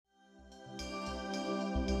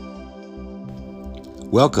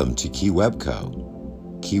Welcome to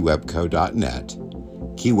KeyWebCo, keywebco.net.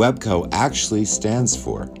 KeyWebCo actually stands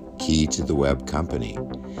for Key to the Web Company,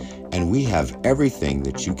 and we have everything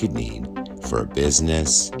that you could need for a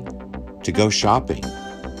business, to go shopping,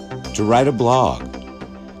 to write a blog,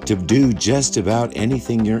 to do just about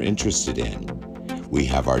anything you're interested in. We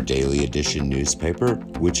have our daily edition newspaper,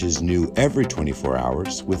 which is new every 24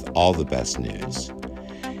 hours with all the best news.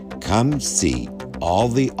 Come see all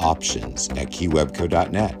the options at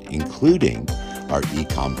keywebco.net, including our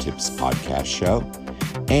Ecom Tips podcast show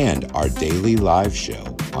and our daily live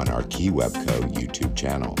show on our KeyWebCo YouTube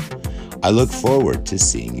channel. I look forward to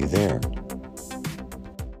seeing you there.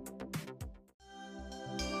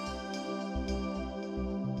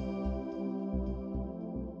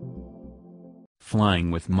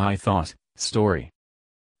 Flying with Mythos story.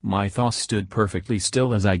 Mythos stood perfectly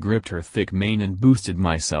still as I gripped her thick mane and boosted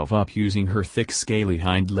myself up using her thick scaly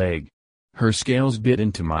hind leg. Her scales bit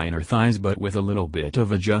into my inner thighs, but with a little bit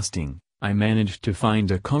of adjusting, I managed to find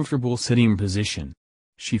a comfortable sitting position.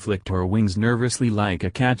 She flicked her wings nervously like a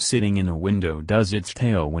cat sitting in a window does its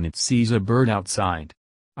tail when it sees a bird outside.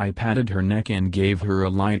 I patted her neck and gave her a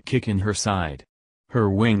light kick in her side. Her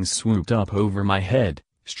wings swooped up over my head,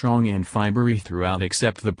 strong and fibery throughout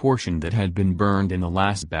except the portion that had been burned in the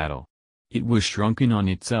last battle. It was shrunken on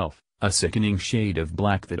itself, a sickening shade of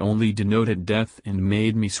black that only denoted death and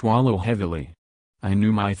made me swallow heavily. I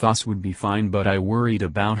knew Mythos would be fine, but I worried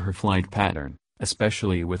about her flight pattern,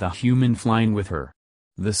 especially with a human flying with her.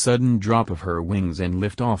 The sudden drop of her wings and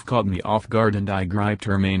lift-off caught me off guard and I gripped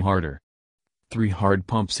her mane harder. 3 hard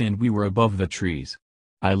pumps and we were above the trees.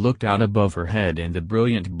 I looked out above her head and the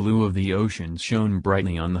brilliant blue of the ocean shone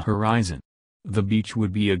brightly on the horizon. The beach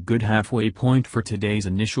would be a good halfway point for today's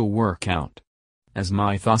initial workout. As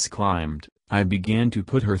Mythos climbed, I began to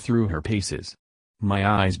put her through her paces. My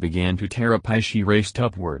eyes began to tear up as she raced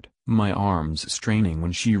upward, my arms straining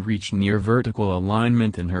when she reached near vertical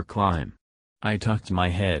alignment in her climb. I tucked my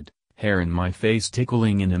head, hair in my face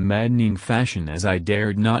tickling in a maddening fashion as I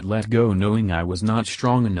dared not let go, knowing I was not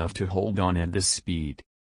strong enough to hold on at this speed.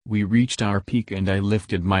 We reached our peak and I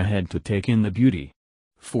lifted my head to take in the beauty.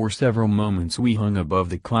 For several moments we hung above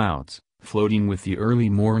the clouds, floating with the early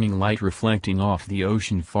morning light reflecting off the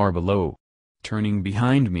ocean far below. Turning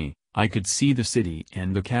behind me, I could see the city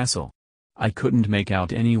and the castle. I couldn't make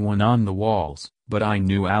out anyone on the walls, but I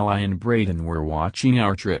knew Ally and Brayden were watching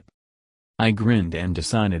our trip. I grinned and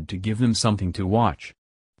decided to give them something to watch.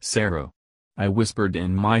 "Sarah," I whispered,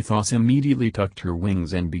 and Mythos immediately tucked her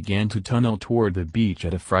wings and began to tunnel toward the beach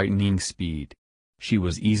at a frightening speed. She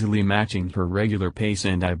was easily matching her regular pace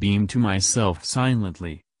and I beamed to myself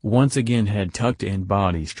silently, once again head tucked and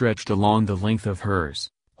body stretched along the length of hers,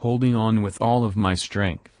 holding on with all of my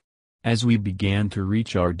strength. As we began to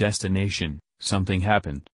reach our destination, something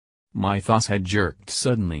happened. Mythos had jerked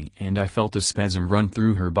suddenly and I felt a spasm run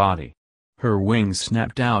through her body. Her wings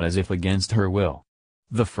snapped out as if against her will.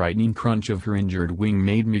 The frightening crunch of her injured wing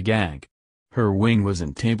made me gag. Her wing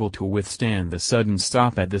wasn't able to withstand the sudden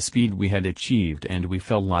stop at the speed we had achieved and we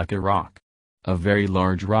fell like a rock. A very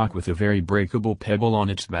large rock with a very breakable pebble on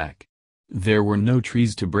its back. There were no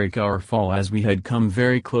trees to break our fall as we had come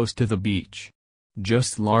very close to the beach.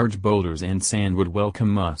 Just large boulders and sand would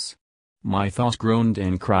welcome us. Mythos groaned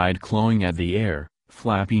and cried, clawing at the air,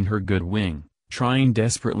 flapping her good wing, trying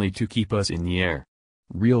desperately to keep us in the air.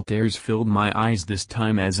 Real tears filled my eyes this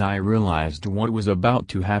time as I realized what was about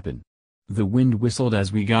to happen. The wind whistled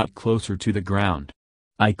as we got closer to the ground.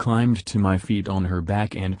 I climbed to my feet on her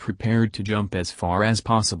back and prepared to jump as far as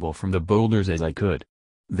possible from the boulders as I could.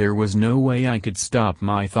 There was no way I could stop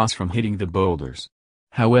Mythos from hitting the boulders.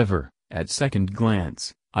 However, at second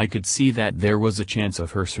glance, I could see that there was a chance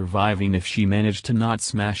of her surviving if she managed to not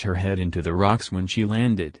smash her head into the rocks when she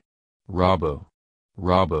landed. "Robbo!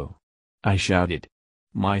 Robbo!" I shouted.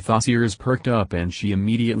 Mythos' ears perked up and she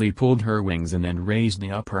immediately pulled her wings in and raised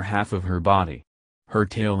the upper half of her body. Her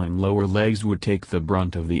tail and lower legs would take the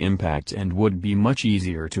brunt of the impact and would be much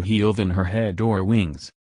easier to heal than her head or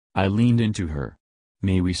wings. I leaned into her.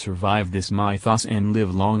 "May we survive this, Mythos, and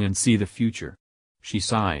live long and see the future." She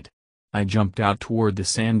sighed. I jumped out toward the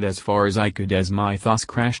sand as far as I could as Mythos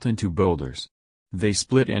crashed into boulders. They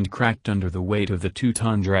split and cracked under the weight of the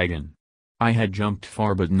 2-ton dragon. I had jumped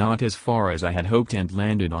far but not as far as I had hoped and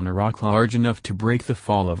landed on a rock large enough to break the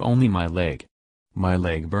fall of only my leg. My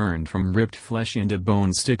leg burned from ripped flesh and a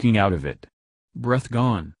bone sticking out of it. Breath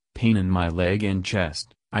gone, pain in my leg and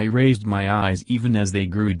chest, I raised my eyes even as they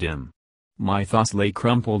grew dim. Mythos lay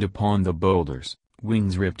crumpled upon the boulders,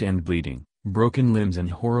 wings ripped and bleeding, broken limbs in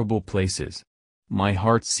horrible places. My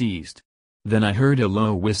heart seized. Then I heard a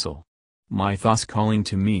low whistle. Mythos calling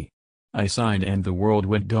to me. I sighed and the world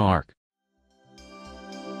went dark.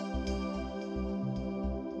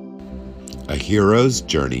 A Hero's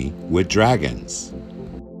Journey with Dragons.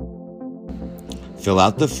 Fill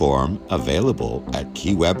out the form available at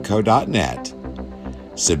keywebco.net.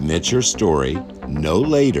 Submit your story no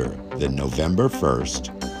later than November 1st,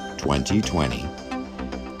 2020.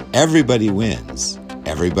 Everybody wins.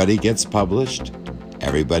 Everybody gets published.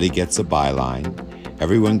 Everybody gets a byline.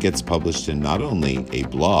 Everyone gets published in not only a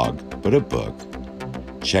blog, but a book.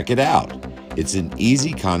 Check it out. It's an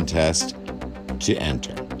easy contest to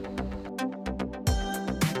enter.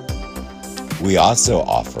 We also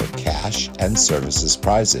offer cash and services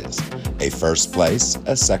prizes, a first place,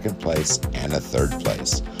 a second place, and a third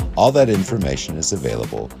place. All that information is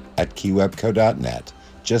available at keywebco.net.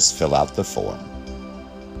 Just fill out the form.